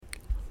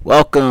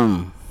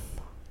Welcome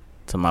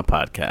to my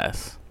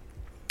podcast.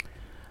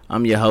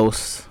 I'm your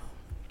host,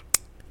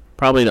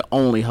 probably the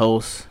only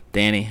host,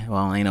 Danny.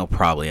 Well, ain't no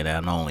probably in that.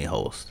 I'm the only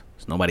host.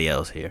 There's nobody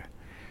else here.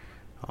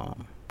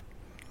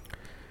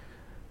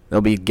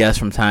 There'll be guests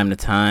from time to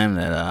time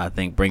that I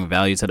think bring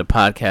value to the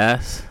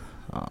podcast.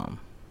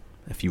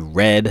 If you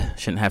read,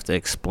 shouldn't have to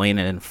explain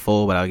it in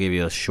full, but I'll give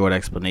you a short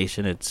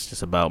explanation. It's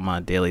just about my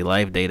daily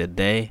life, day to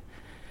day,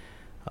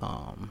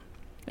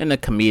 in a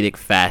comedic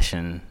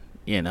fashion,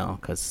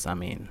 because,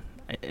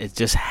 it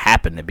just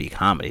happened to be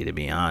comedy, to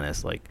be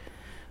honest.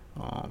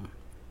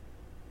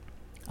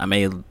 I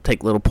may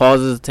take little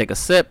pauses, take a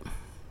sip,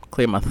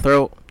 clear my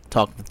throat,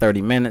 talk for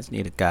 30 minutes,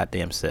 need a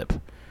goddamn sip.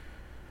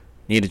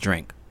 Need a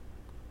drink.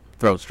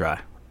 Throat's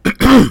dry. See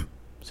what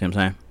I'm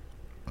saying?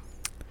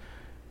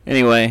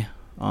 Anyway,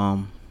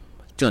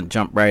 just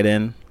jump right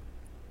in.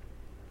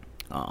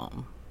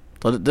 So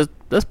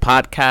this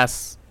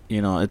podcast,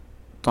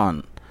 it's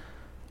on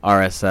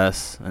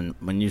RSS, and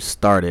when you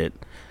start it,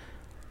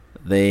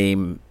 they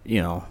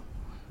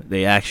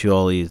ask you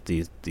all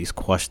these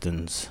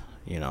questions.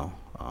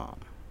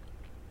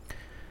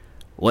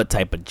 What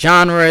type of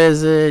genre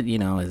is it?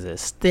 Is it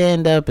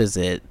stand up? Is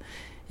it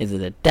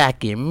a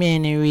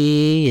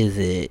documentary? Is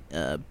it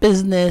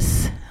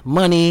business,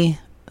 money,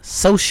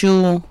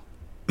 social?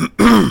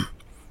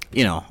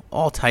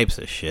 All types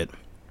of shit.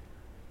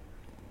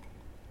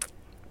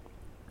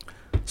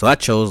 So I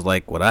chose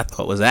what I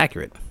thought was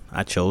accurate.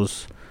 I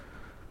chose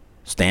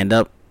stand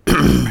up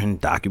and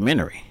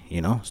documentary.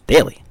 It's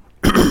daily.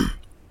 I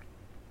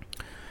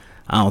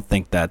don't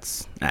think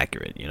that's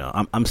accurate.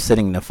 I'm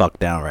sitting the fuck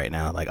down right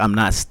now. I'm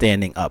not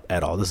standing up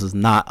at all. This is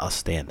not a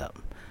stand up.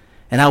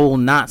 And I will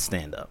not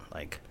stand up.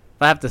 If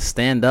I have to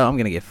stand up, I'm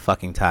going to get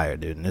fucking tired,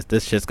 dude. And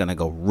this shit's going to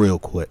go real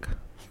quick.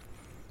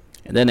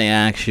 And then they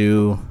ask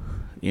you,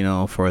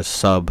 for a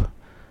sub.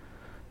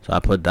 So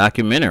I put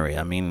documentary.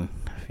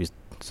 If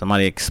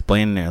somebody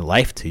explaining their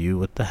life to you,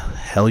 what the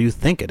hell you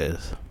think it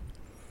is?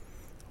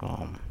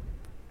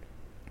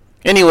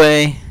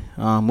 Anyway,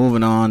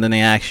 moving on. Then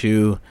they ask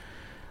you,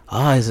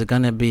 is it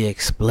going to be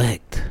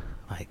explicit?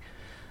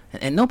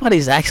 And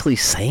nobody's actually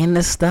saying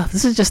this stuff.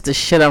 This is just the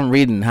shit I'm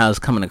reading, how it's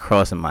coming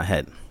across in my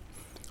head.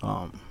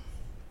 I'm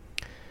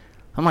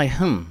like,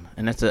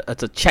 and it's a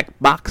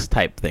checkbox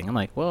type thing. I'm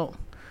like, well,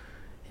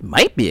 it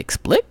might be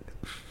explicit.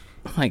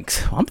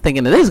 I'm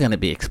thinking it is going to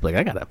be explicit.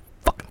 I got a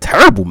fucking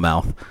terrible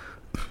mouth.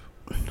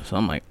 So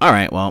I'm like, all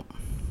right, well,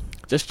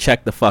 just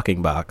check the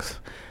fucking box.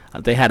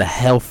 If they had a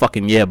hell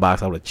fucking yeah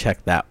box, I would have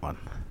checked that one.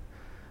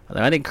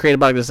 I didn't create a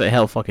box that said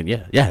hell fucking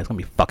yeah. Yeah, it's going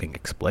to be fucking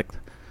explicit.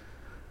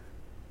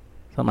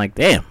 So I'm like,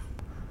 damn.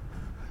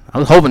 I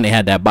was hoping they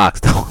had that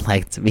box though.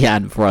 To be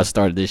honest, before I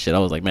started this shit, I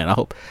was like, man, I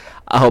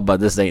hope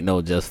this ain't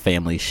no just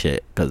family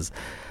shit, because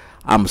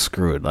I'm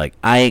screwed.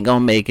 I ain't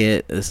gonna make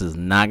it. This is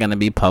not gonna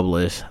be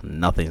published.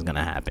 Nothing's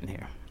gonna happen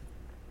here.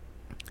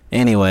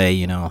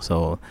 Anyway,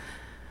 so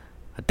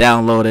I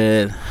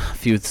downloaded a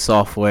few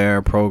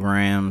software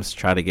programs,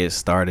 try to get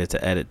started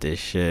to edit this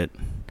shit.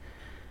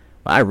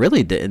 But I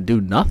really didn't do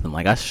nothing.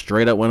 I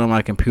straight up went on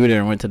my computer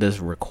and went to this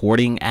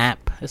recording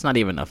app. It's not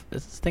even is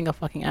this thing a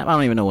fucking app? I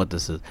don't even know what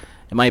this is.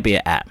 It might be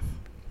an app.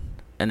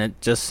 And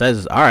it just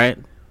says, all right,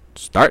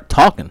 start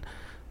talking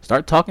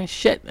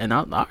shit. And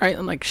I'm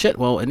like, shit,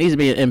 well, it needs to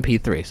be an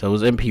MP3. So it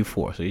was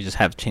MP4. So you just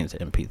have to change to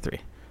MP3.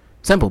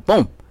 Simple.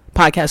 Boom.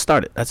 Podcast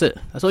started. That's it.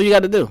 That's all you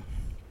got to do.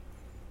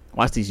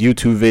 Watch these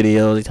YouTube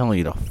videos. They telling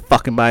you to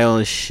fucking buy all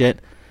this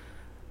shit.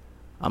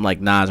 I'm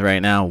like Nas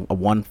right now,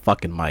 one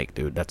fucking mic,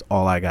 dude. That's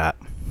all I got.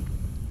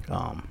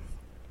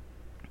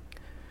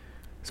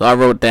 So I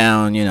wrote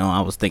down,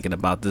 I was thinking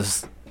about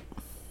this,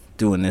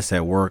 doing this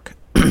at work.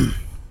 I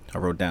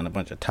wrote down a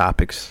bunch of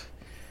topics.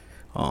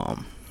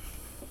 I'm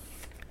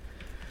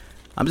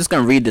just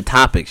gonna read the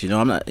topics.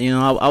 I'm not,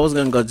 I was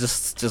gonna go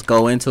just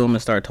go into them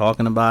and start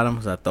talking about them,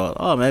 because I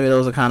thought, maybe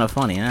those are kind of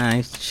funny.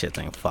 This shit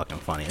ain't fucking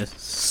funny.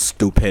 It's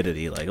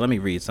stupidity. Let me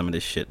read some of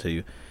this shit to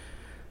you.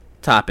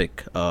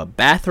 Topic: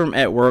 bathroom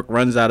at work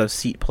runs out of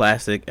seat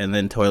plastic and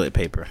then toilet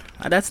paper.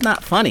 That's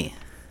not funny.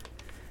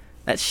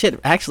 That shit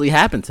actually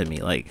happened to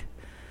me.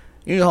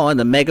 In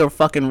the mega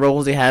fucking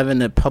rolls they have in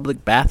the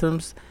public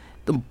bathrooms,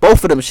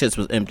 both of them shits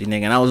was empty,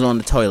 nigga, and I was on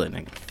the toilet,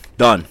 nigga.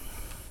 Done.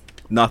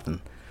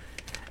 Nothing.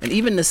 And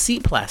even the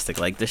seat plastic,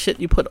 the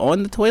shit you put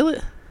on the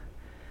toilet,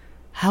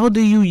 how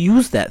do you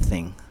use that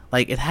thing?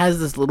 It has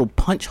this little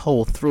punch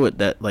hole through it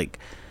that,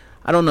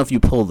 I don't know if you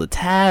pull the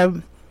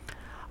tab.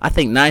 I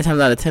think 9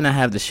 times out of 10 I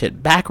have the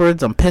shit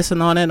backwards. I'm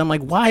pissing on it. I'm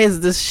like, why is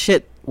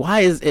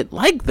it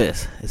like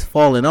this? It's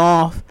falling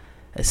off.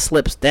 It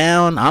slips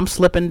down. I'm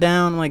slipping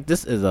down.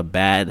 This is a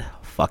bad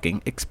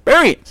fucking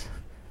experience.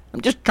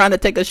 I'm just trying to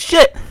take a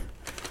shit.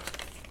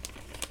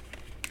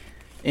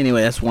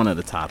 Anyway, that's one of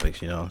the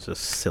topics, it's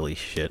just silly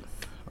shit.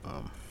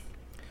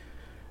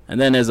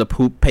 And then there's a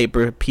poop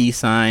paper peace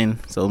sign.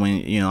 So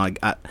when,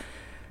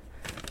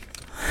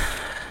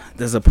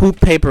 there's a poop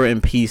paper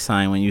and peace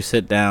sign when you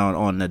sit down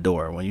on the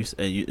door. When you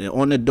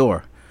on the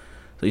door,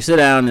 so you sit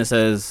down and it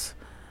says,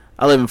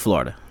 "I live in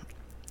Florida,"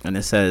 and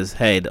it says,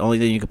 hey, the only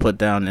thing you can put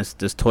down this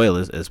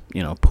toilet is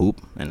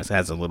poop, and it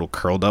has a little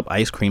curled up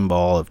ice cream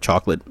ball of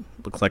chocolate,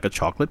 looks like a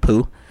chocolate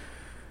poo,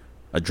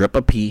 a drip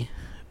of pee,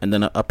 and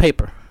then a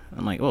paper.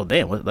 I'm like, oh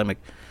damn, what? I'm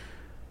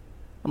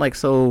like,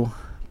 so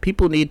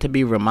people need to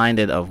be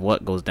reminded of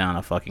what goes down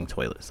a fucking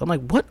toilet. So I'm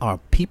like, what are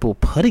people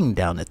putting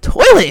down the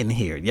toilet in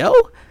here, yo?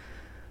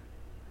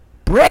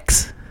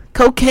 Bricks,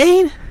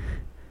 cocaine,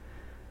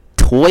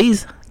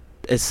 toys.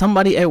 Is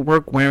somebody at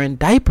work wearing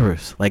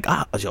diapers? Like,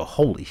 yo,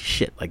 holy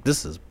shit! Like,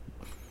 this is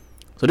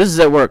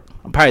at work.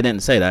 I probably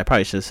didn't say that. I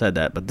probably should have said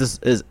that. But this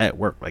is at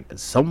work. Like, is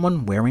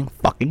someone wearing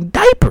fucking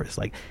diapers?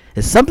 Like,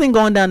 is something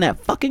going down that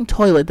fucking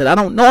toilet that I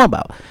don't know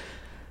about?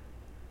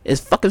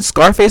 Is fucking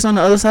Scarface on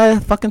the other side of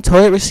the fucking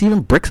toilet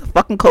receiving bricks of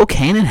fucking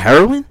cocaine and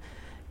heroin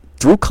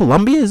through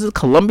Colombia? Is it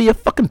Colombia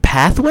fucking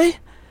pathway?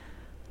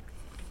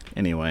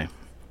 Anyway,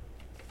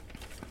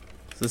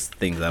 this is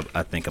things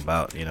I think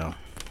about,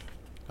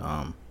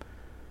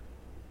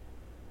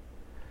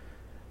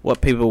 what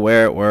people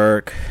wear at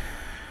work,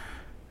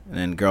 and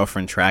then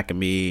girlfriend tracking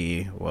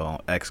me,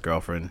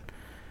 ex-girlfriend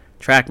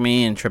track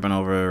me and tripping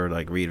over,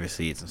 like, read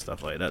receipts and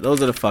stuff like that.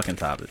 Those are the fucking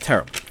topics.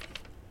 Terrible.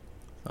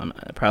 I'm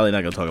probably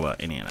not gonna talk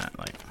about any of that.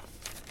 Like,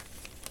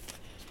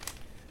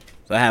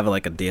 so I have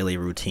like a daily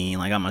routine.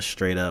 Like, I'm a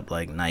straight up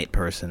like night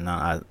person.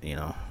 I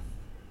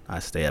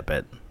stay up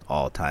at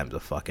all times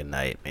of fucking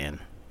night, man.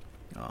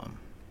 I'm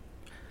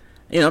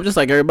just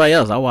like everybody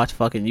else. I watch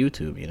fucking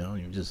YouTube.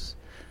 You just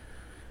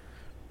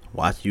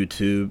watch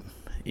YouTube,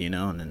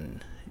 and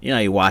then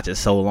you watch it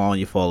so long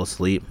you fall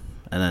asleep,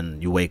 and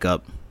then you wake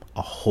up,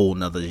 a whole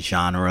nother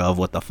genre of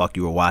what the fuck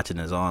you were watching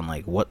is on.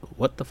 Like,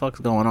 what the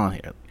fuck's going on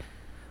here?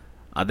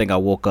 I think I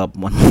woke up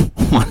one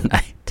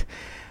night,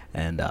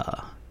 and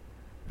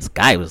this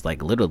guy was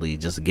like literally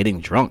just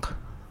getting drunk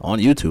on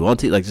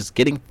YouTube, like just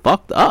getting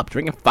fucked up,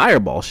 drinking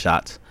Fireball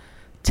shots,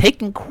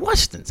 taking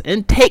questions,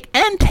 and taking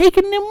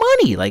their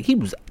money. Like, he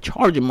was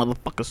charging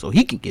motherfuckers so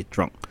he can get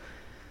drunk.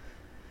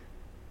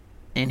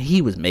 And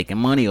he was making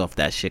money off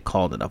that shit.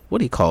 Called it what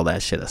do you call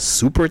that shit? A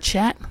super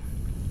chat?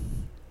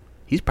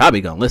 He's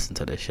probably gonna listen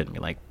to this shit and be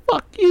like,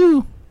 fuck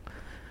you.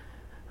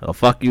 Oh,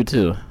 fuck you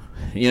too.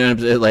 You know what I'm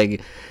saying?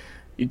 Like,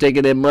 you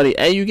taking their money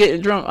and you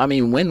getting drunk. I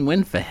mean,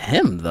 win-win for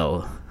him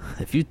though.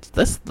 If you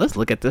let's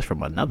look at this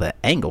from another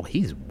angle.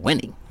 He's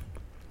winning.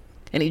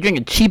 And he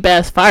drinking cheap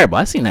ass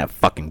Fireball. I seen that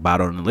fucking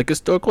bottle in the liquor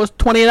store cost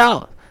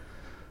 $20.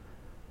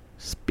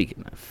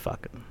 Speaking of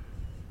fucking.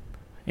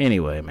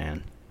 Anyway,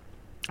 man.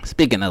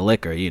 Speaking of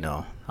liquor,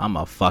 I'm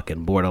a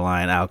fucking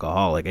borderline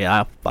alcoholic.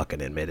 Yeah, I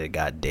fucking admit it,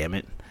 god damn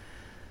it.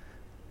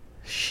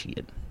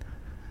 Shit.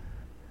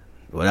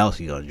 What else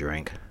you gonna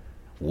drink?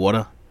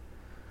 Water?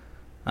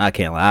 I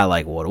can't lie, I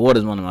like water.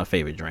 Water's one of my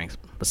favorite drinks.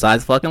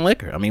 Besides fucking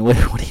liquor. I mean, what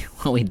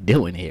are we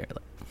doing here?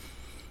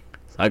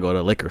 So I go to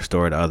the liquor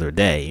store the other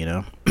day,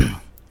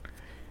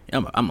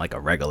 I'm like a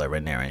regular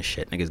in there and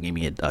shit. Niggas gave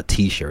me a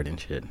t-shirt and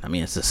shit. I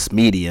mean, it's a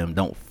medium,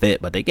 don't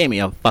fit, but they gave me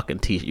a fucking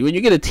t-shirt. When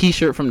you get a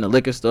t-shirt from the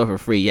liquor store for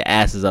free, your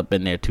ass is up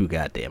in there too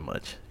goddamn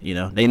much.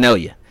 They know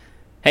you.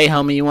 Hey,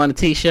 homie, you want a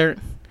t-shirt?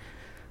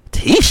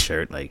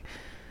 T-shirt? Like,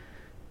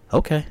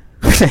 okay.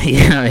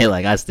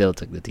 Like, I still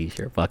took the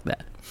t-shirt. Fuck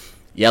that.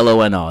 Yellow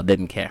and all,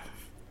 didn't care.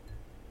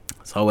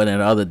 So I went in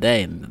the other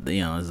day, and,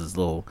 there's this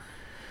little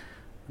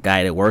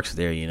guy that works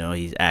there,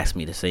 he's asked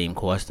me the same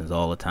questions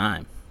all the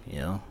time,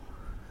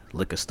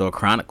 Liquor Store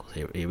Chronicles.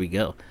 Here we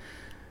go.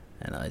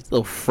 And this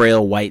little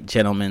frail white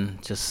gentleman,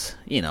 just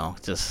you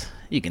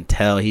can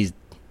tell he's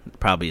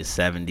probably his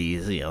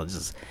 70s.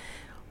 Just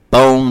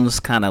bones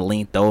kind of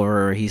leaned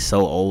over. He's so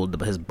old,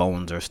 but his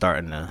bones are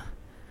starting to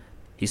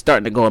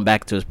going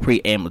back to his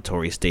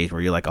pre-ambulatory stage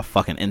where you're like a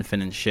fucking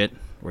infant and shit,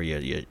 where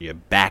your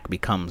back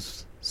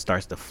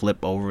starts to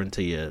flip over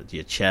into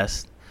your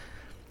chest.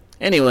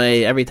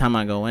 Anyway, every time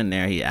I go in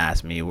there, he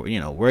asks me,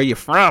 where are you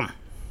from?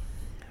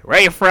 Where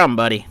are you from,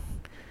 buddy?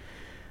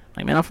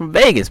 Like, man, I'm from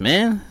Vegas,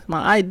 man. It's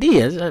my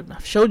ID.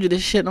 I've showed you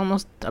this shit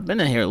I've been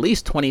in here at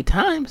least 20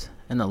 times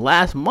in the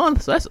last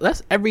month. So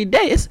that's every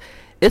day.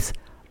 It's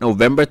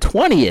November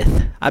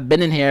 20th. I've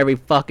been in here every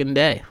fucking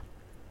day.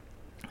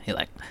 He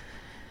like,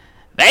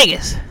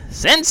 Vegas,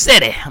 Sin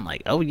City. I'm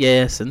like, oh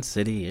yeah, Sin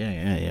City.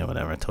 Yeah,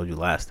 whatever I told you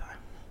last time.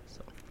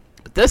 So,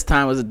 but this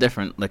time was a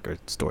different liquor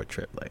store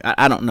trip. Like,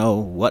 I don't know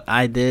what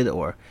I did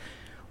or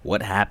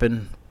what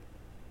happened.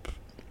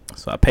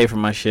 So I pay for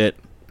my shit.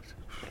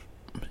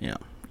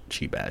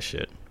 Cheap ass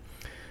shit.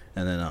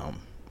 And then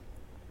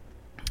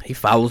he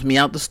follows me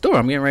out the store.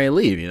 I'm getting ready to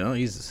leave,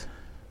 he just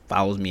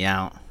follows me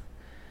out.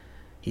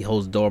 He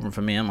holds the door open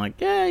for me. I'm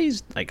like, yeah.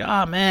 He's like,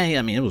 oh man.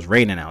 I mean, it was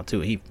raining out too.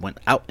 He went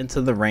out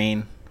into the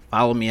rain,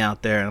 followed me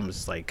out there, and I'm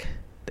just like,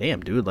 damn,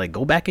 dude, like,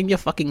 go back in your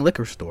fucking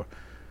liquor store.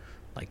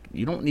 Like,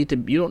 you don't need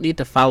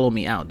to follow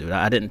me out, dude.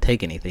 I didn't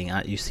take anything.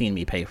 You seen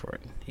me pay for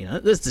it.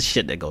 This is the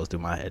shit that goes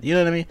through my head. You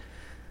know what I mean?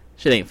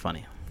 Shit ain't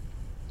funny.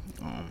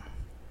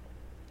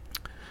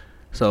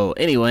 So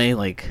anyway,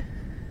 like,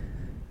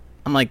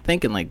 I'm like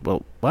thinking, like,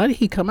 well, why did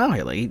he come out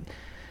here? Like,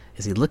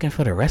 is he looking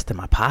for the rest of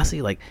my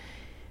posse? Like,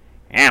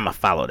 I'm gonna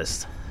follow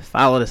this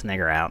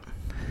nigger out.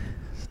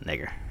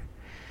 nigger.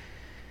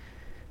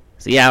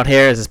 Is he out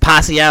here? Is his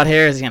posse out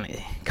here? Is he gonna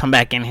come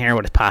back in here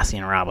with his posse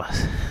and rob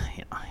us?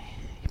 You know,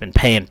 he's been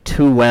paying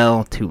too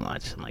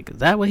much. I'm like, is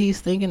that what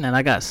he's thinking? That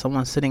I got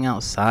someone sitting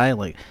outside,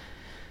 like,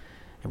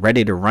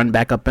 ready to run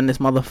back up in this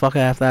motherfucker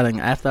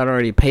after I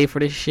already paid for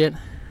this shit?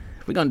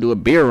 If we're gonna do a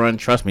beer run,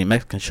 trust me,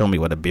 Mex can show me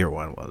what a beer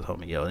run was,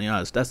 homie. Yo, you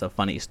know, that's a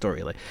funny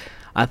story. Like,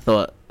 I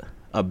thought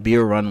a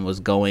beer run was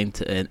going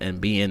to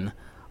and being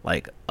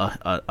like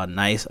a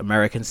nice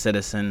American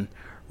citizen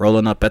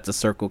rolling up at the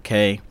Circle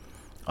K,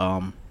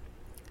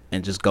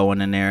 and just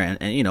going in there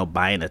and you know,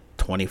 buying a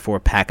 24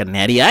 pack of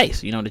Natty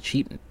Ice, you know, the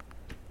cheap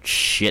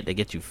shit that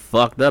gets you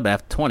fucked up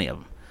after 20 of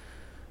them.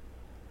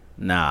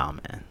 Nah,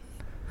 man.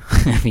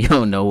 If you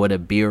don't know what a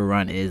beer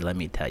run is, let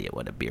me tell you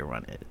what a beer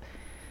run is.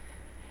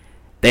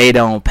 They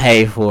don't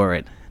pay for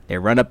it. They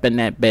run up in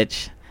that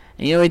bitch.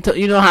 And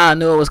you know how I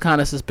knew it was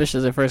kind of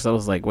suspicious at first? I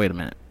was like, wait a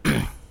minute.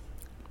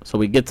 So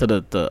we get to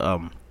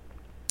the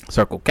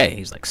Circle K.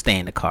 He's like, stay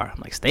in the car.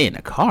 I'm like, stay in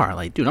the car?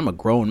 Like, dude, I'm a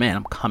grown man.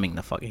 I'm coming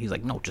to fucking. He's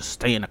like, no, just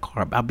stay in the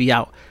car. I'll be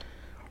out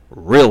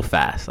real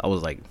fast. I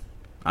was like,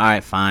 all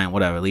right, fine,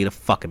 whatever. Leave the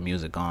fucking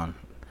music on.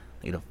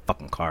 Leave the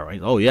fucking car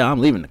on. Oh, yeah, I'm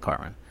leaving the car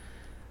on.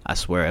 I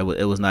swear,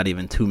 it was not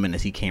even 2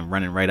 minutes. He came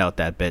running right out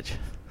that bitch.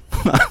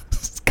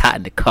 Got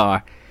in the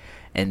car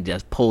and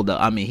just pulled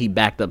up. I mean, he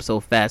backed up so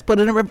fast. Put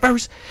it in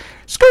reverse.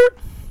 Skirt.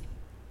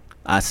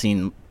 I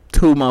seen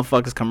 2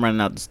 motherfuckers come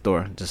running out the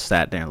store. Just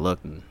sat there and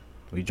looked, and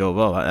we drove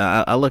off.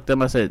 I looked at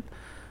him. I said,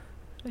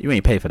 you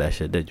ain't pay for that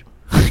shit, did you?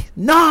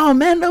 No,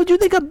 man. Don't you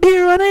think a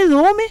beer run is,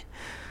 homie?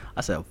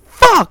 I said,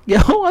 fuck,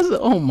 yo. I said,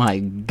 oh, my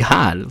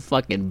God.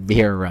 Fucking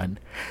beer run.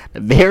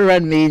 The beer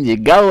run means you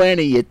go in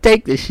and you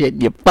take the shit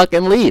and you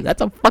fucking leave.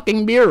 That's a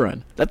fucking beer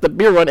run. That's the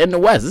beer run in the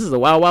West. This is the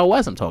Wild Wild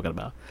West I'm talking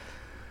about.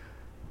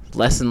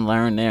 Lesson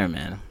learned there,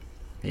 man.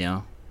 You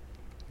know,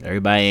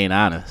 everybody ain't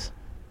honest.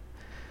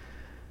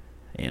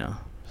 You know,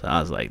 so I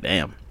was like,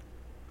 damn.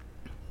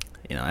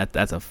 You know,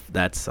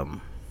 that's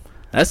some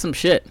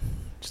shit.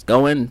 Just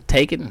go in,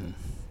 take it, and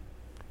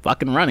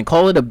fucking run, and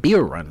call it a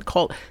beer run.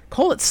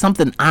 Call it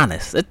something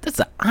honest. That's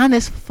an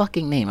honest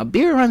fucking name. A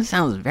beer run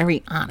sounds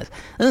very honest.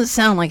 It doesn't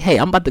sound like, hey,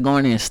 I'm about to go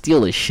in there and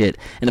steal this shit,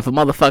 and if a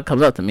motherfucker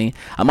comes up to me,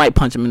 I might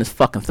punch him in his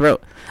fucking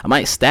throat. I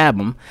might stab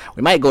him.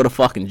 We might go to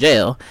fucking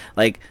jail.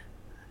 Like,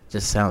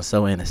 just sounds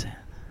so innocent.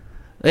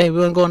 Hey, we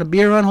wanna go on a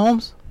beer run,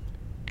 Holmes?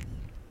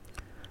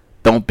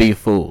 Don't be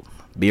fooled.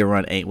 Beer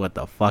run ain't what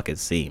the fuck it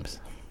seems.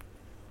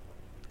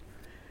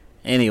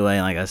 Anyway,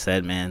 like I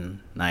said,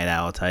 man, night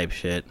owl type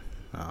shit.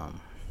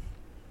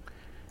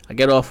 I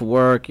get off of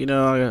work, you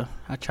know,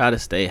 I try to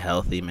stay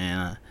healthy,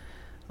 man.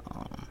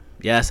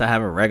 Yes, I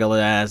have a regular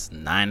ass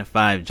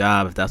 9-to-5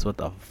 job, if that's what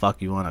the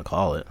fuck you want to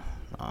call it.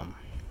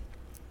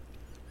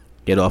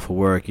 Get off of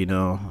work, you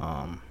know.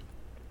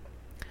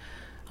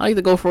 I like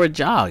to go for a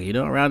jog, you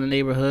know, around the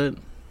neighborhood.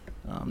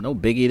 No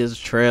biggie, there's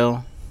a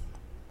trail.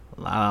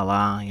 You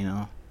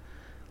know.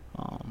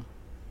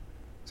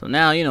 So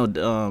now, you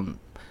know,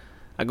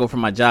 I go for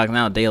my jog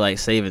now. Daylight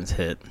savings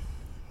hit.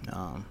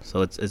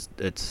 So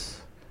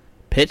it's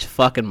pitch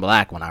fucking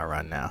black when I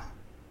run now.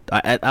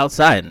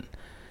 Outside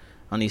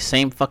on these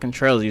same fucking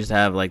trails, used to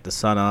have like the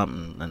sun up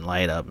and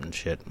light up and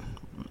shit.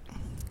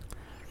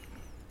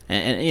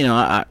 And you know,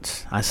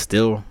 I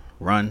still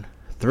run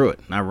through it.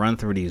 And I run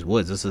through these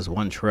woods. This is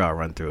one trail I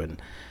run through,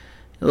 and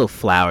the little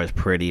flowers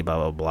pretty, blah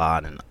blah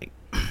blah. And like,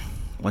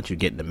 once you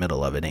get in the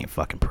middle of it, ain't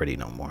fucking pretty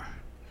no more.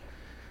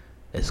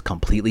 It's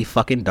completely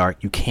fucking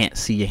dark. You can't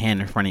see your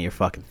hand in front of your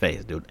fucking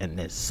face, dude. And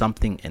there's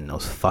something in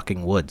those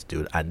fucking woods,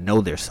 dude. I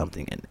know there's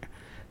something in there.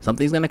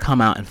 Something's gonna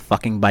come out and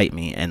fucking bite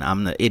me, and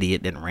I'm the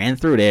idiot that ran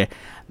through there.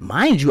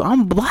 Mind you,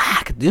 I'm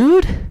black,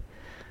 dude.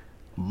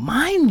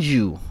 Mind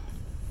you.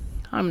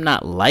 I'm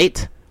not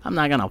light. I'm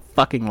not gonna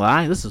fucking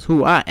lie. This is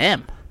who I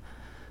am.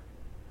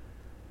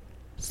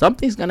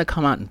 Something's gonna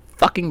come out and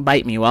fucking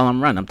bite me while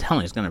I'm running. I'm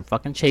telling you, it's gonna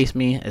fucking chase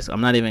me.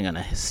 I'm not even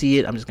gonna see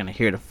it. I'm just gonna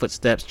hear the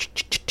footsteps.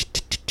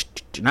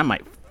 And I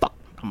might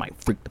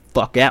freak the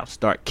fuck out,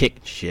 start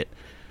kicking shit.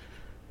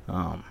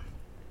 Might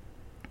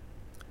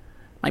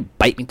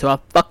bite me till I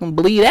fucking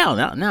bleed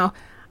out. Now,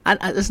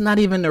 it's not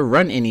even a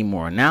run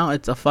anymore. Now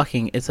it's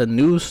a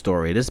news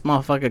story. This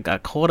motherfucker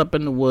got caught up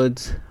in the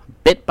woods,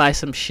 bit by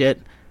some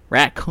shit,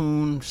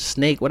 raccoon,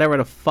 snake, whatever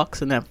the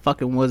fuck's in that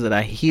fucking woods that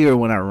I hear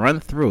when I run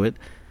through it.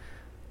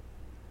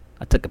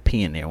 I took a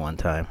pee in there one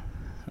time.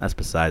 That's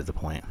besides the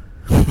point.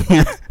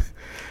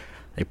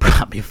 They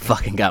probably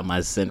fucking got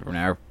my scent from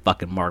there.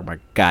 Fucking marked my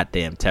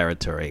goddamn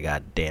territory.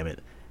 God damn it.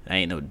 I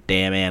ain't no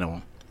damn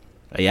animal.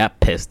 But yeah, I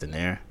pissed in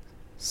there.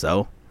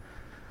 So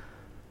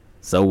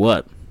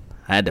what?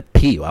 I had to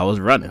pee while I was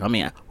running. I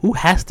mean, who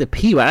has to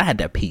pee? I had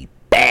to pee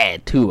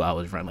bad too while I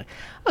was running. Like,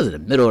 I was in the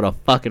middle of the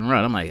fucking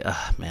run. I'm like,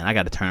 man, I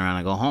got to turn around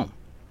and go home.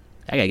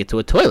 I got to get to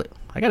a toilet.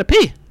 I got to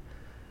pee.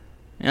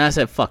 And I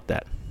said, fuck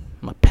that.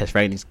 I'm going to piss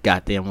right in these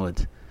goddamn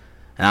woods.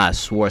 And I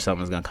swore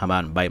something was going to come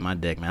out and bite my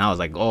dick, man. I was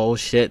like, oh,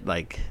 shit.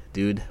 Like,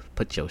 dude,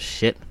 put your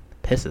shit,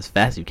 piss as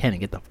fast as you can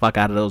and get the fuck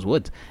out of those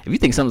woods. If you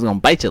think something's going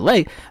to bite your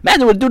leg,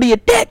 imagine what it do to your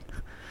dick.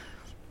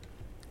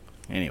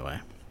 Anyway,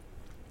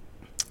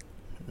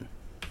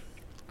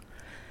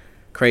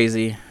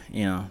 crazy,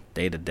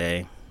 day to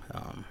day.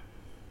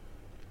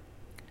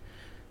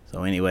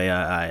 So anyway,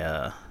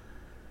 I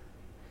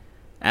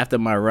after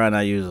my run,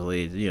 I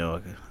usually,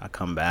 I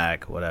come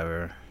back,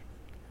 whatever,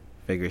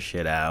 figure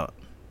shit out,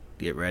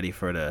 get ready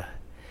for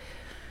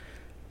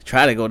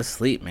try to go to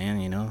sleep,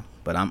 man.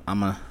 But I'm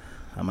a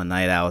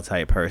night owl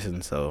type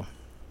person, so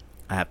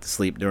I have to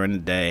sleep during the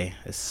day.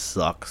 It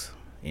sucks,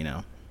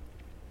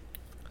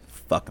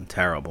 fucking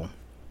terrible.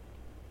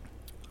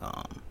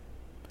 And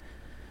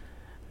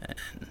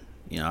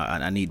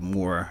I need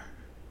more.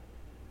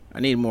 I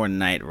need more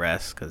night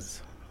rest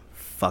because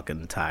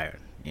fucking tired,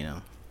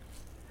 And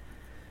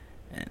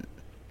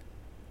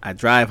I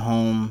drive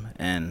home,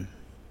 and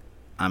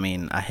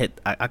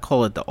I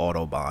call it the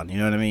Autobahn. You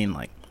know what I mean?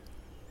 Like,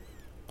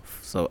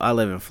 so I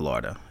live in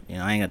Florida. I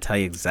ain't gonna tell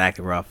you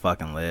exactly where I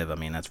fucking live.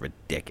 That's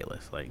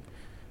ridiculous. Like,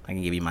 I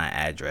can give you my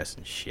address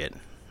and shit.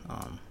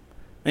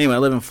 Anyway, I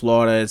live in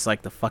Florida. It's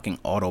like the fucking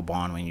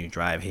Autobahn when you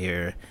drive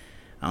here.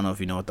 I don't know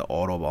if you know what the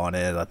Autobahn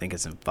is. I think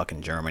it's in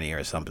fucking Germany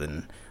or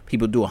something.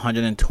 People do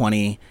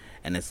 120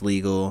 and it's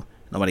legal.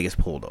 Nobody gets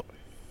pulled over,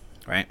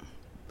 right?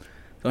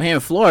 So here in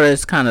Florida,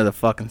 it's kind of the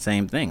fucking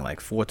same thing. Like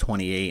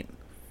 428,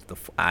 the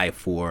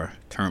I-4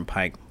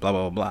 turnpike, blah,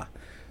 blah, blah, blah.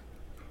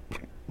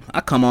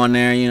 I come on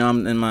there,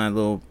 I'm in my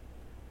little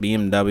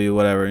BMW,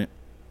 whatever,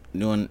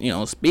 doing,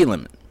 speed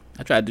limit.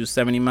 I try to do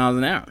 70 miles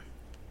an hour.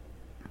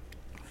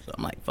 So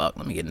I'm like, fuck,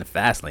 let me get in the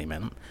fast lane,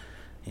 man.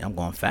 I'm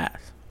going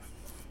fast.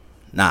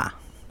 Nah,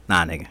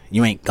 nigga.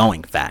 You ain't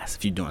going fast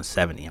if you're doing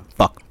 70 in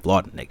fucking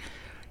Florida, nigga.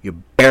 You're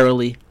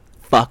barely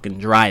fucking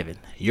driving.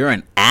 You're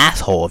an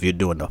asshole if you're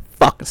doing the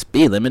fucking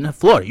speed limit in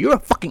Florida. You're a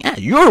fucking ass.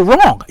 You're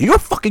wrong. You're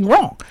fucking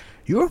wrong.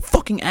 You're a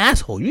fucking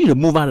asshole. You need to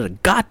move out of the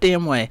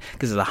goddamn way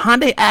because there's a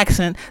Hyundai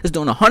Accent that's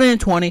doing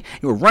 120. It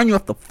will run you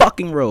off the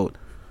fucking road.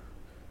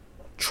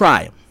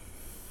 Try him.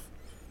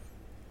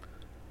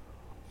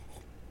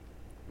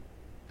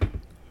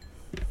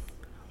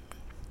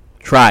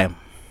 Try them.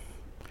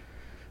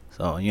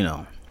 So,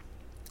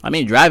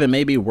 driving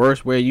may be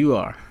worse where you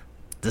are.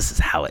 This is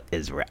how it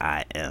is where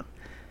I am.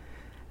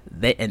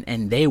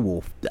 They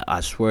will,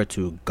 I swear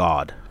to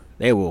God,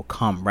 they will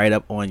come right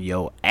up on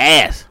your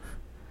ass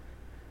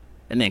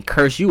and then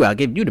curse you out,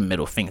 give you the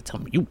middle finger, tell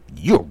me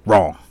you're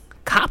wrong.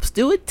 Cops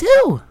do it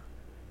too.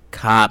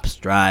 Cops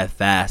drive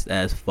fast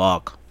as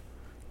fuck.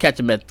 Catch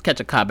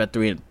a cop at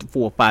 3,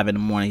 4, 5 in the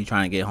morning. He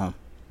trying to get home.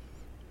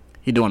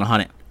 He doing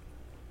 100.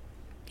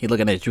 He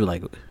looking at you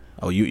like,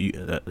 oh, you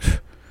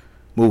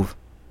move.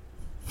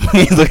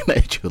 He's looking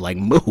at you like,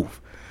 move.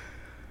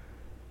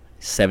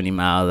 70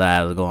 miles an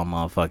hour going,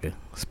 motherfucker.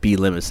 Speed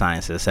limit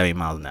sign says 70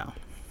 miles an hour.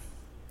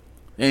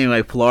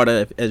 Anyway,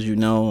 Florida, as you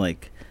know,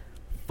 like,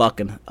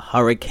 fucking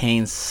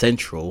Hurricane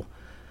Central.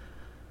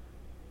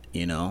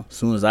 As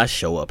soon as I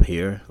show up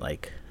here,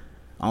 like,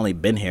 I only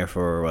been here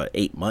for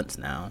 8 months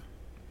now.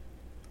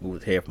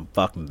 Moved here from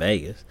fucking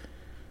Vegas.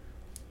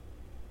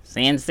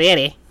 Sin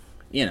City.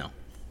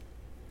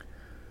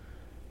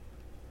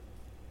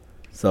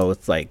 So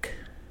it's like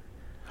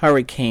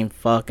Hurricane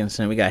fucking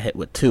Central. We got hit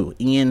with 2,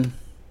 Ian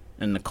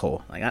and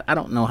Nicole. Like, I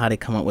don't know how they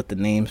come up with the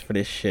names for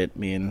this shit,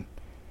 man.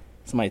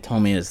 Somebody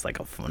told me it's like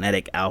a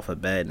phonetic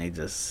alphabet, and they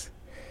just,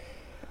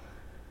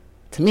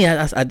 to me,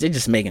 they're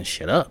just making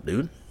shit up,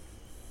 dude.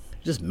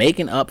 Just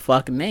making up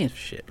fucking names for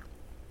shit.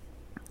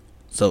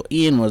 So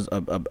Ian was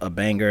a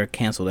banger,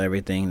 canceled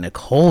everything.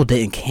 Nicole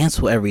didn't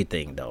cancel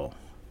everything though,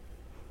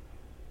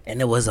 and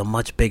it was a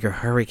much bigger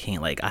hurricane.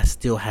 Like, I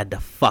still had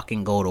to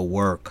fucking go to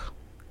work.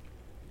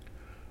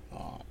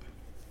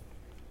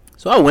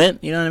 So I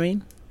went, you know what I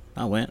mean?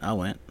 I went.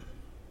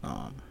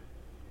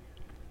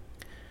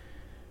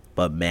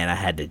 But man, I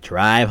had to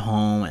drive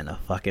home in a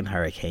fucking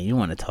hurricane. You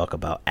want to talk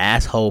about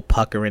asshole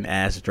puckering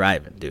ass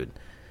driving, dude.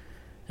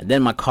 And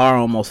then my car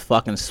almost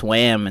fucking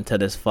swam into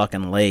this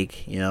fucking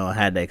lake. I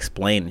had to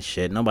explain the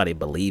shit. Nobody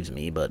believes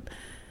me, but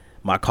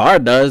my car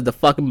does. The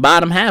fucking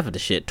bottom half of the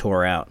shit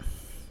tore out.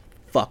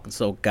 Fucking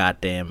so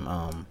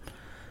goddamn,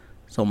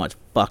 so much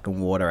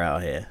fucking water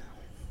out here.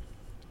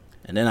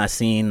 And then I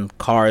seen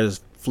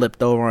cars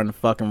flipped over on the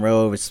fucking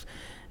road.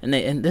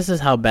 And this is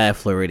how bad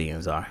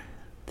Floridians are.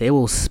 They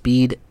will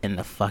speed in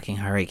the fucking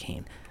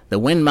hurricane. The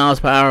wind miles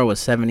per hour was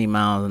 70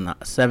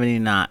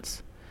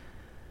 knots.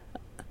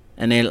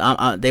 And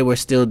they were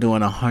still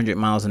doing 100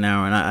 miles an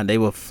hour. And they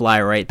would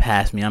fly right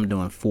past me. I'm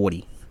doing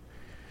 40.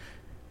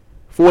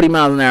 40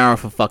 miles an hour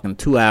for fucking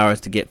 2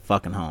 hours to get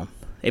fucking home.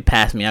 They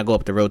pass me. I go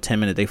up the road 10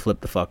 minutes. They flip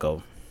the fuck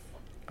over.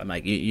 I'm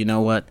like, you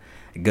know what?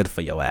 Good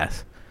for your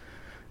ass.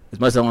 As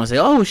much as I want to say,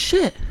 oh,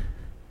 shit.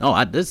 No,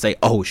 I did say,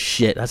 oh,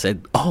 shit. I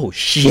said, oh,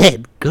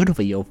 shit. Good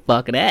for your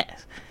fucking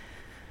ass.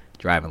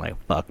 Driving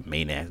like fucking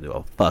maniacs through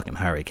a fucking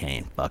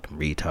hurricane. Fucking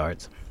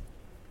retards.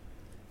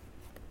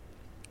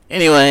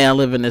 Anyway, I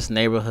live in this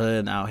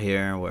neighborhood out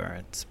here where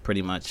it's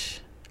pretty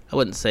much, I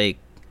wouldn't say,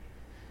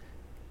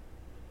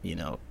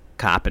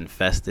 cop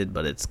infested,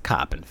 but it's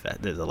cop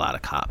infested. There's a lot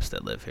of cops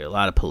that live here. A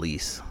lot of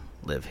police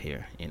live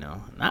here,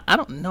 I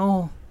don't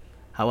know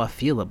how I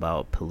feel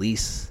about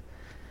police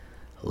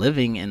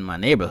living in my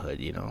neighborhood.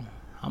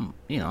 I'm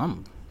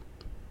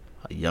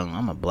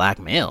I'm a black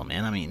male,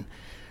 man. I mean,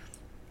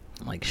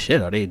 like, shit,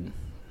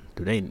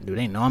 do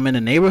they know I'm in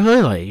the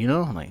neighborhood? Like,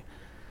 like,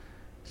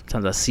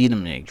 sometimes I see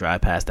them, they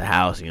drive past the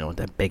house, with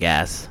that big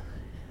ass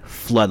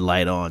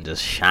floodlight on,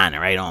 just shining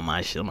right on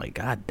my shit. I'm like,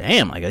 god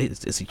damn, like,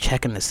 is he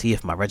checking to see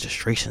if my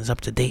registration's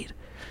up to date?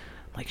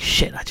 I'm like,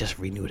 shit, I just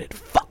renewed it.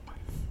 Fuck.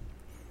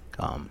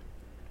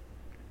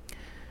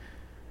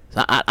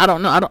 So I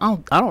don't know.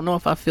 I don't know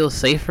if I feel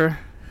safer.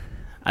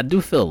 I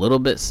do feel a little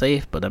bit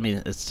safe, but I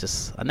mean, it's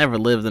just, I never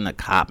lived in a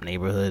cop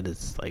neighborhood.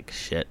 It's like,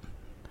 shit.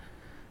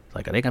 It's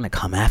like, are they gonna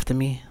come after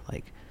me?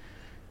 Like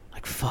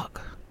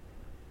fuck.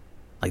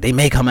 Like, they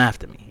may come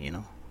after me,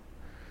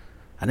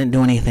 I didn't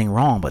do anything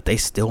wrong, but they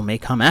still may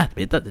come after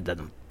me. It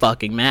doesn't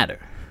fucking matter.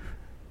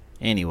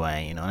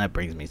 Anyway, that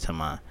brings me to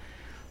my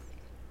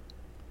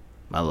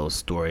little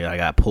story. I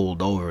got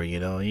pulled over,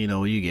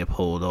 you get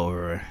pulled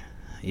over.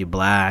 You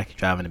black,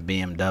 driving a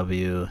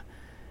BMW.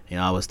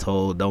 I was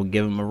told don't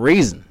give him a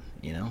reason,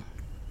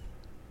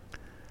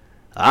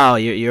 Oh,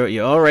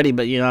 you're already,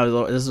 but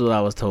this is what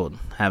I was told.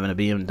 Having a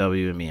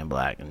BMW and being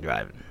black and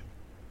driving.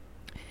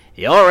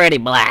 You're already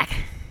black,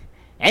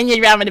 and you're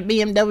driving a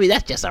BMW.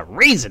 That's just a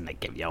reason to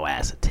give your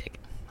ass a ticket.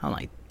 I'm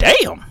like,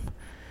 damn. I'm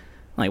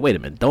like, wait a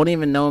minute. Don't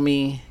even know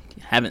me.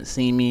 Haven't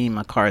seen me.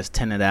 My car is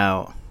tinted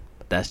out.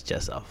 But that's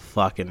just a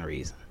fucking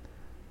reason.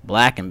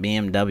 Black and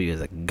BMW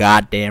is a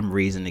goddamn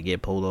reason to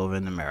get pulled over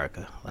in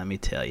America. Let me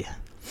tell you.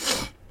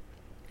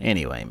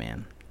 Anyway,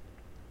 man.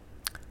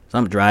 So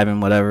I'm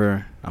driving,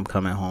 whatever. I'm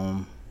coming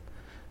home.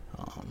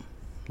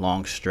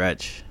 Long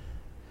stretch.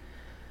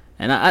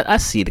 And I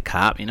see the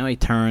cop. He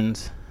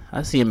turns.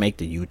 I see him make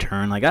the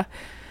U-turn. Like, I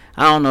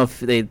don't know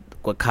if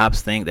what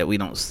cops think that we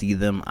don't see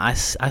them. I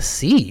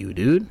see you,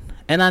 dude.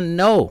 And I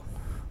know.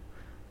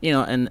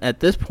 And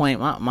at this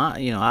point,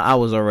 I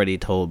was already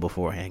told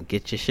beforehand,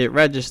 get your shit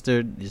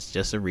registered. It's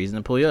just a reason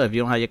to pull you over. If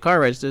you don't have your car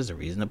registered, it's a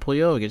reason to pull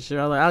you over.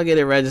 I'll get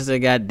it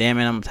registered. God damn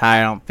it, I'm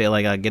tired. I don't feel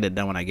like I'll get it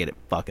done when I get it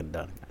fucking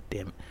done. God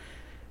damn it.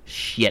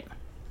 Shit.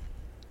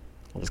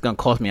 It's gonna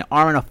cost me an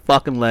arm and a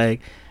fucking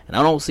leg, and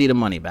I don't see the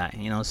money back.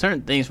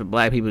 Certain things for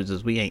black people is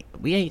just we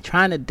ain't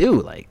trying to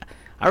do. Like,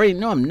 I already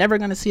know I'm never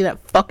gonna see that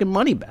fucking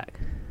money back.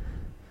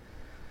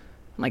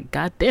 I'm like,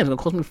 god damn, it's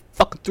gonna cost me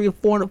fucking $300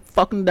 or $400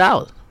 fucking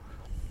dollars.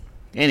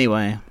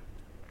 Anyway,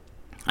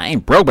 I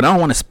ain't broke, but I don't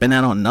want to spend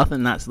that on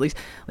nothing. Not at least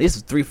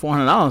it's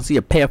 $300-$400. See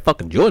a pair of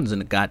fucking Jordans in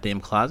the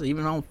goddamn closet,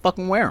 even though I don't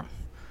fucking wear them.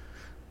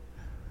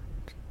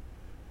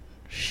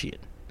 Shit.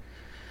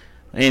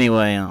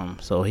 Anyway,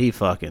 so he's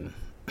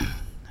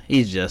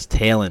just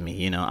tailing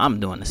me. I'm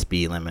doing the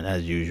speed limit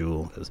as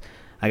usual because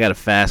I got a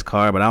fast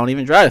car, but I don't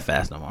even drive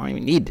fast no more. I don't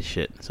even need the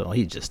shit. So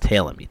he's just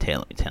tailing me.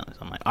 So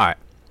I'm like, all right,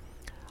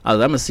 I'm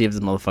gonna see if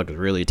this motherfucker's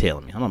really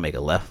tailing me. I'm gonna make a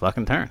left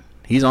fucking turn.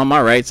 He's on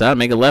my right side. I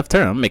make a left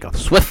turn. I'm gonna make a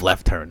swift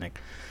left turn, Nick.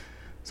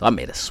 So I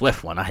made a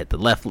swift one. I hit the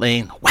left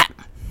lane.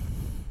 Whap.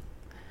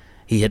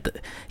 He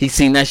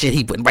seen that shit.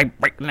 He went right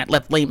in that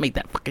left lane.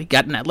 He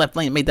got in that left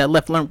lane. Made that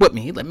left turn with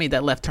me. He made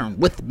that left turn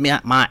with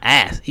my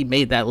ass. He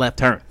made that left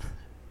turn.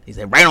 He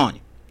said, right on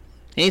you.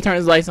 He didn't turn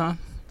his lights on.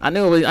 I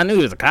knew he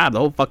was a cop the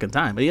whole fucking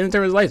time, but he didn't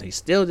turn his lights on. He's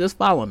still just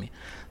following me.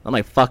 I'm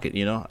like, fuck it,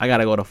 I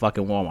gotta go to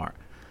fucking Walmart.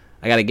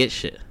 I gotta get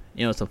shit.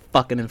 It's a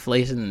fucking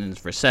inflation and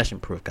it's recession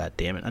proof, god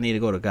damn it. I need to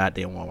go to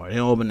goddamn Walmart. They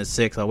don't open at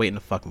 6. I'll wait in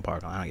the fucking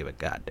parking lot. I don't give a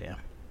goddamn.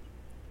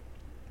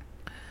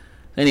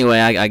 Anyway,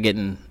 I get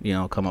in,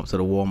 come up to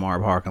the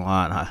Walmart parking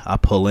lot. And I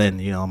pull in,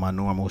 my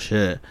normal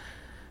shit.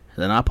 And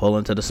then I pull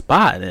into the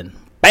spot and then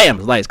bam,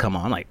 the lights come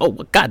on. I'm like, oh,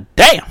 god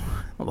damn.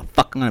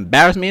 Motherfucker gonna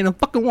embarrass me in the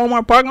fucking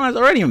Walmart parking lot. It's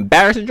already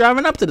embarrassing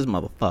driving up to this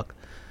motherfucker.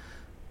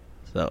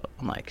 So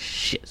I'm like,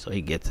 shit. So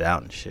he gets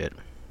out and shit.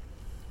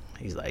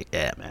 He's like,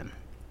 yeah, man.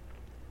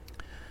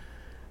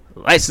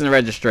 License and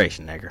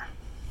registration, nigger.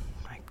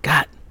 Like,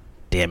 god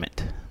damn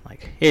it.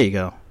 Like, here you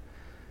go.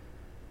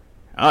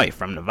 Oh, you're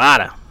from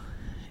Nevada.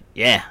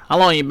 Yeah. How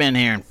long you been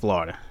here in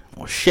Florida?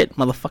 Well, shit,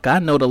 motherfucker. I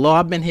know the law.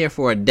 I've been here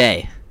for a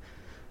day.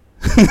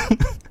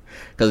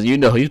 Because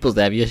you're supposed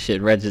to have your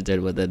shit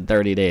registered within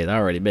 30 days. I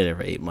already been here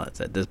for 8 months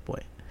at this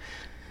point.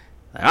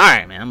 Like, all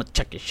right, man. I'm going to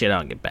check your shit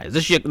out and get back. Is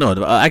this your...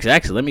 No,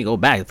 actually, let me go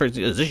back. First,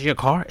 is this your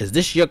car? Is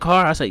this your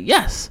car? I said,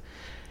 yes.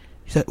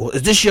 He said, well,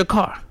 is this your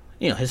car?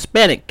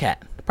 Hispanic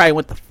cat. Probably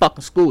went to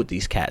fucking school with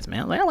these cats,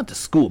 man. Like, I went to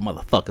school with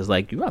motherfuckers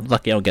like you. I'm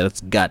lucky I don't get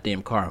this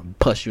goddamn car and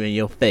push you in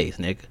your face,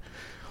 nigga.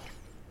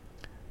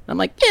 I'm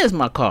like, yeah, it's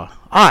my car.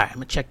 Alright, I'm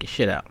gonna check your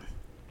shit out.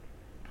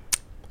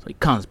 So he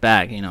comes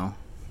back,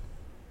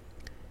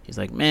 He's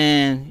like,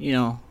 man, get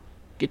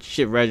your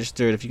shit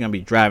registered if you're gonna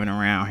be driving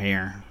around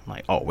here. I'm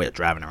like, oh, we're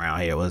driving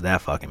around here. What does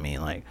that fucking mean?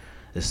 Like,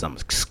 this is some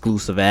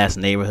exclusive ass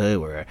neighborhood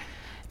where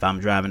if I'm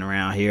driving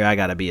around here, I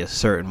gotta be a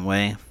certain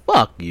way.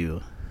 Fuck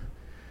you.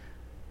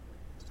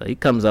 So he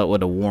comes up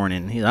with a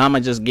warning. He's like, I'm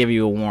gonna just give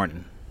you a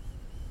warning.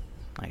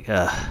 Like,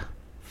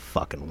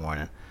 fucking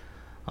warning.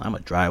 I'm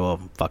gonna drive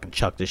off and fucking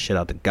chuck this shit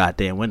out the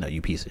goddamn window,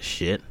 you piece of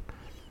shit.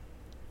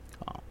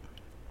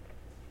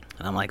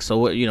 And I'm like, so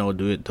what,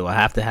 do I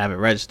have to have it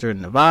registered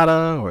in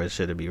Nevada or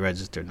should it be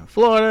registered in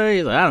Florida?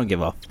 He's like, I don't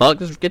give a fuck.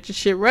 Just get your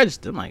shit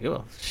registered. I'm like,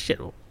 oh, shit.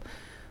 Well,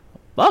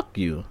 fuck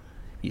you,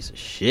 piece of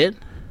shit.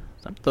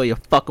 So I'm throw your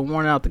fucking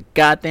warning out the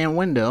goddamn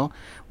window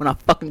when I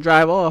fucking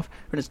drive off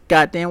from this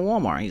goddamn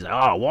Walmart. And he's like,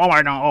 oh,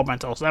 Walmart don't open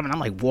until 7. I'm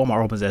like,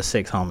 Walmart opens at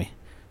 6, homie.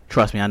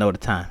 Trust me, I know the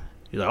time.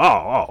 He's like,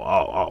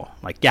 oh.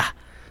 I'm like, yeah.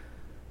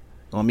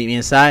 You want to meet me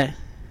inside?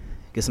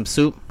 Get some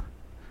soup?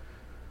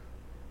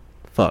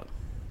 Fuck.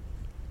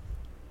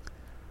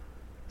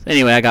 So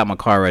anyway, I got my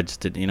car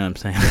registered, you know what I'm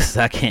saying? Because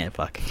I can't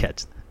fucking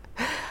catch it.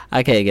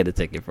 I can't get a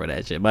ticket for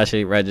that shit. My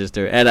shit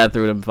registered, and I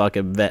threw them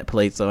fucking vet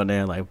plates on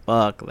there. Like,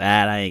 fuck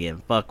that. I ain't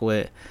getting fucked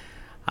with.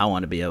 I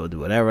want to be able to do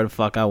whatever the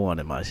fuck I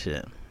want in my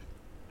shit.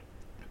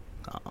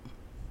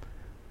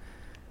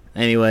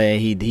 Anyway,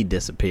 he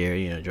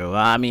disappeared, drove.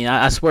 I mean,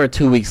 I swear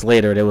 2 weeks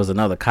later, there was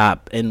another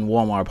cop in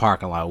Walmart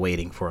parking lot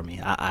waiting for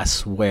me. I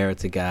swear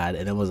to God.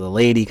 And it was a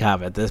lady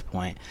cop at this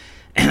point.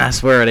 And I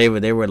swear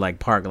they were like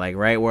parked like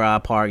right where I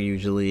park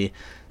usually,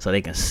 so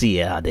they can see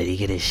it. How did he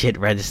get his shit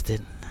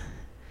registered?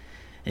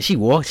 And she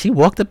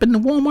walked up in the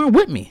Walmart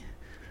with me.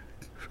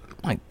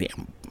 I'm like,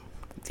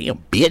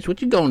 damn bitch,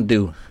 what you gonna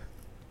do?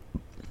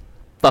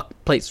 Fuck,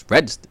 place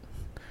registered.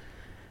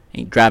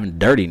 Ain't driving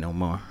dirty no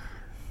more.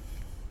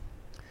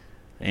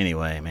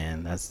 Anyway,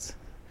 man, that's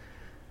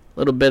a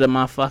little bit of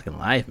my fucking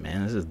life,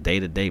 man. This is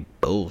day-to-day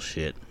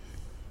bullshit.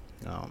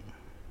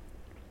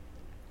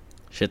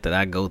 Shit that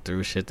I go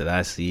through, shit that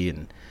I see,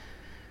 and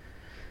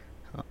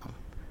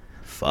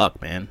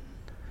fuck, man.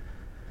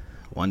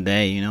 One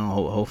day,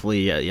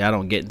 hopefully y'all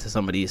don't get into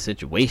some of these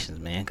situations,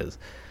 man, because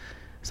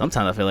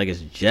sometimes I feel like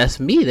it's just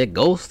me that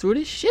goes through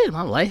this shit.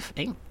 My life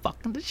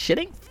this shit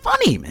ain't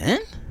funny, man.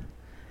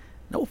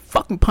 No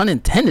fucking pun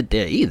intended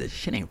there either. This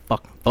shit ain't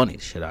fucking funny,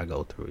 the shit I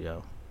go through,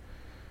 yo.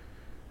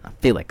 I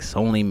feel like it's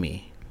only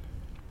me.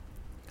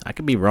 I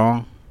could be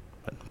wrong,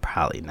 but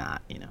probably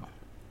not,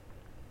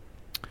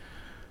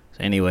 So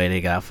anyway, they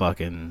got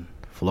fucking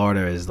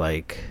Florida is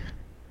like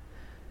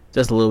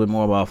just a little bit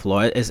more about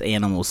Florida. It's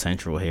animal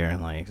central here.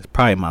 Like, it's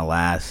probably my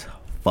last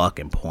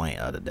fucking point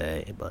of the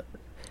day, but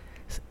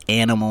it's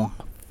animal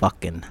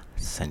fucking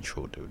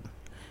central, dude.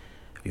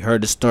 If you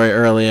heard the story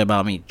earlier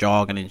about me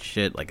jogging and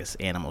shit, like, it's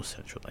animal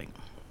central. Like,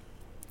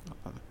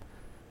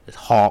 it's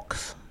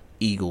hawks,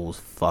 eagles,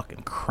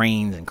 fucking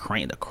cranes, and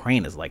the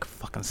crane is like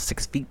fucking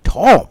 6 feet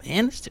tall,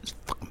 man. It's just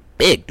fucking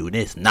big, dude.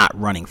 It's not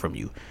running from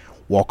you.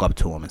 Walk up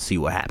to him and see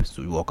what happens.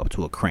 So you walk up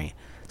to a crane,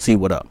 see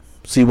what up.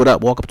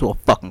 Walk up to a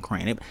fucking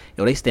crane.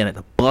 They stand at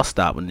the bus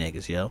stop with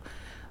niggas, yo.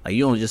 Like,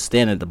 you don't just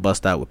stand at the bus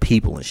stop with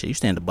people and shit. You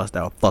stand at the bus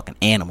stop with fucking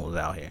animals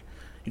out here.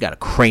 You got a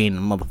crane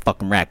and a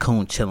motherfucking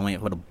raccoon chilling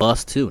waiting for the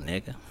bus too,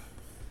 nigga.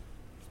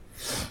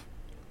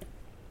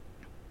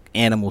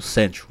 Animal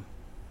central.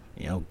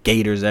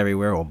 Gators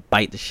everywhere will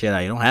bite the shit out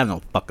of you. You don't have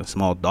no fucking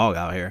small dog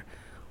out here.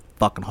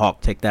 Fucking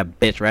hawk take that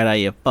bitch right out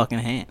of your fucking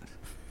hands.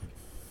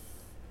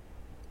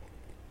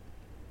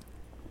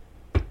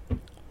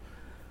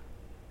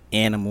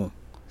 Animal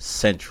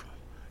central.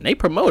 And they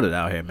promote it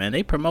out here, man.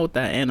 They promote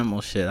that animal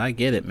shit. I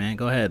get it, man.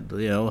 Go ahead,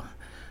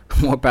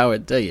 more power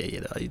to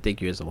you. You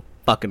think you're some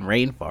fucking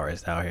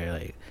rainforest out here,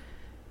 like,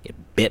 get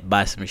bit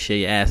by some shit,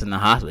 your ass in the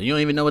hospital. You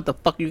don't even know what the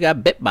fuck you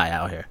got bit by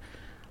out here.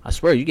 I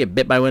swear, you get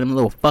bit by one of them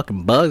little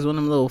fucking bugs, one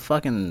of them little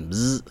fucking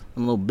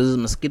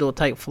mosquito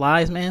type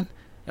flies, man.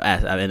 Your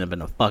ass, I end up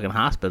in a fucking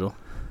hospital.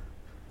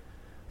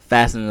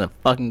 Faster than a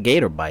fucking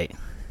gator bite.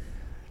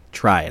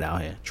 Try it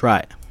out here. Try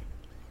it.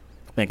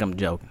 I think I'm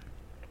joking.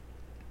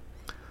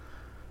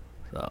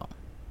 So,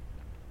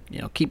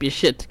 keep your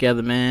shit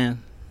together,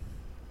 man.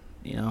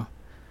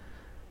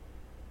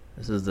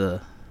 This is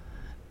the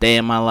day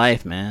of my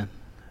life, man.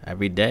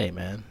 Every day,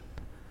 man.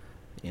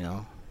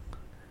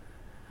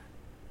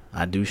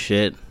 I do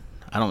shit.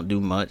 I don't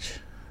do much,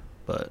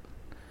 but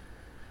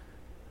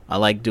I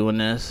like doing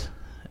this,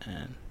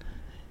 and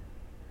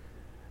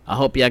I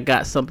hope y'all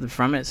got something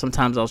from it.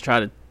 Sometimes I'll try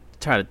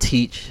to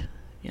teach.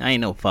 I ain't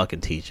no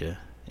fucking teacher.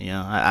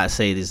 I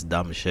say this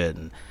dumb shit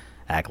and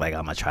act like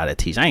I'm gonna try to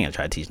teach. I ain't gonna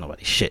try to teach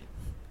nobody shit.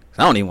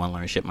 I don't even want to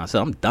learn shit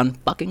myself. I'm done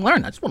fucking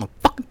learning. I just want to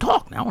fucking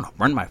talk now. I want to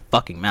run my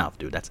fucking mouth,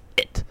 dude. That's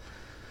it.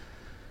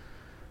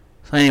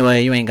 So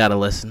anyway, you ain't gotta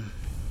listen,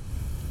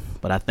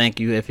 but I thank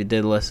you if you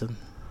did listen.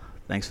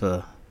 Thanks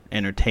for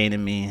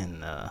entertaining me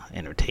and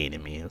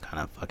entertaining me. What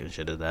kind of fucking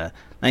shit is that?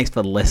 Thanks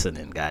for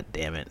listening. God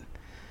damn it.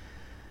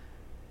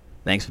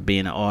 Thanks for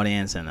being an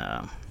audience, and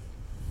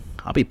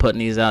I'll be putting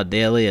these out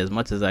daily as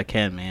much as I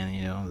can, man.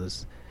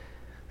 It's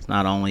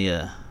not only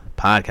a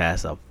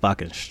podcast, a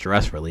fucking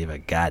stress reliever.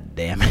 God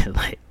damn it.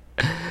 Like,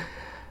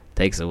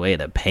 takes away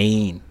the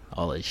pain,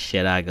 all the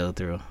shit I go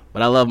through.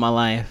 But I love my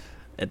life.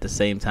 At the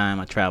same time,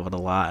 I traveled a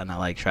lot, and I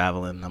like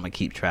traveling. I'm going to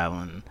keep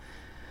traveling.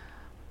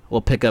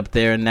 We'll pick up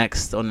there on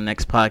the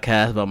next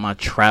podcast about my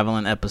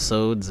traveling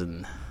episodes,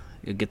 and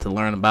you'll get to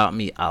learn about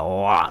me a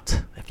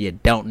lot. If you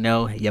don't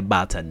know, you're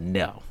about to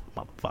know,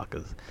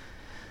 motherfuckers.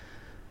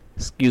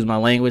 Excuse my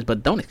language,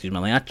 but don't excuse my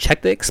language. I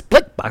checked the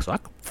explicit box so I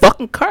can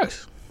fucking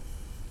curse.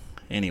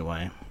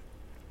 Anyway,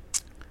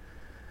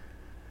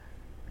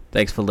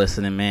 Thanks for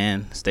listening,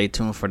 man. Stay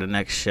tuned for the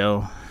next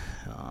show.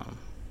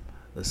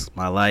 This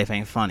My Life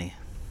Ain't Funny.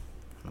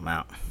 I'm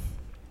out.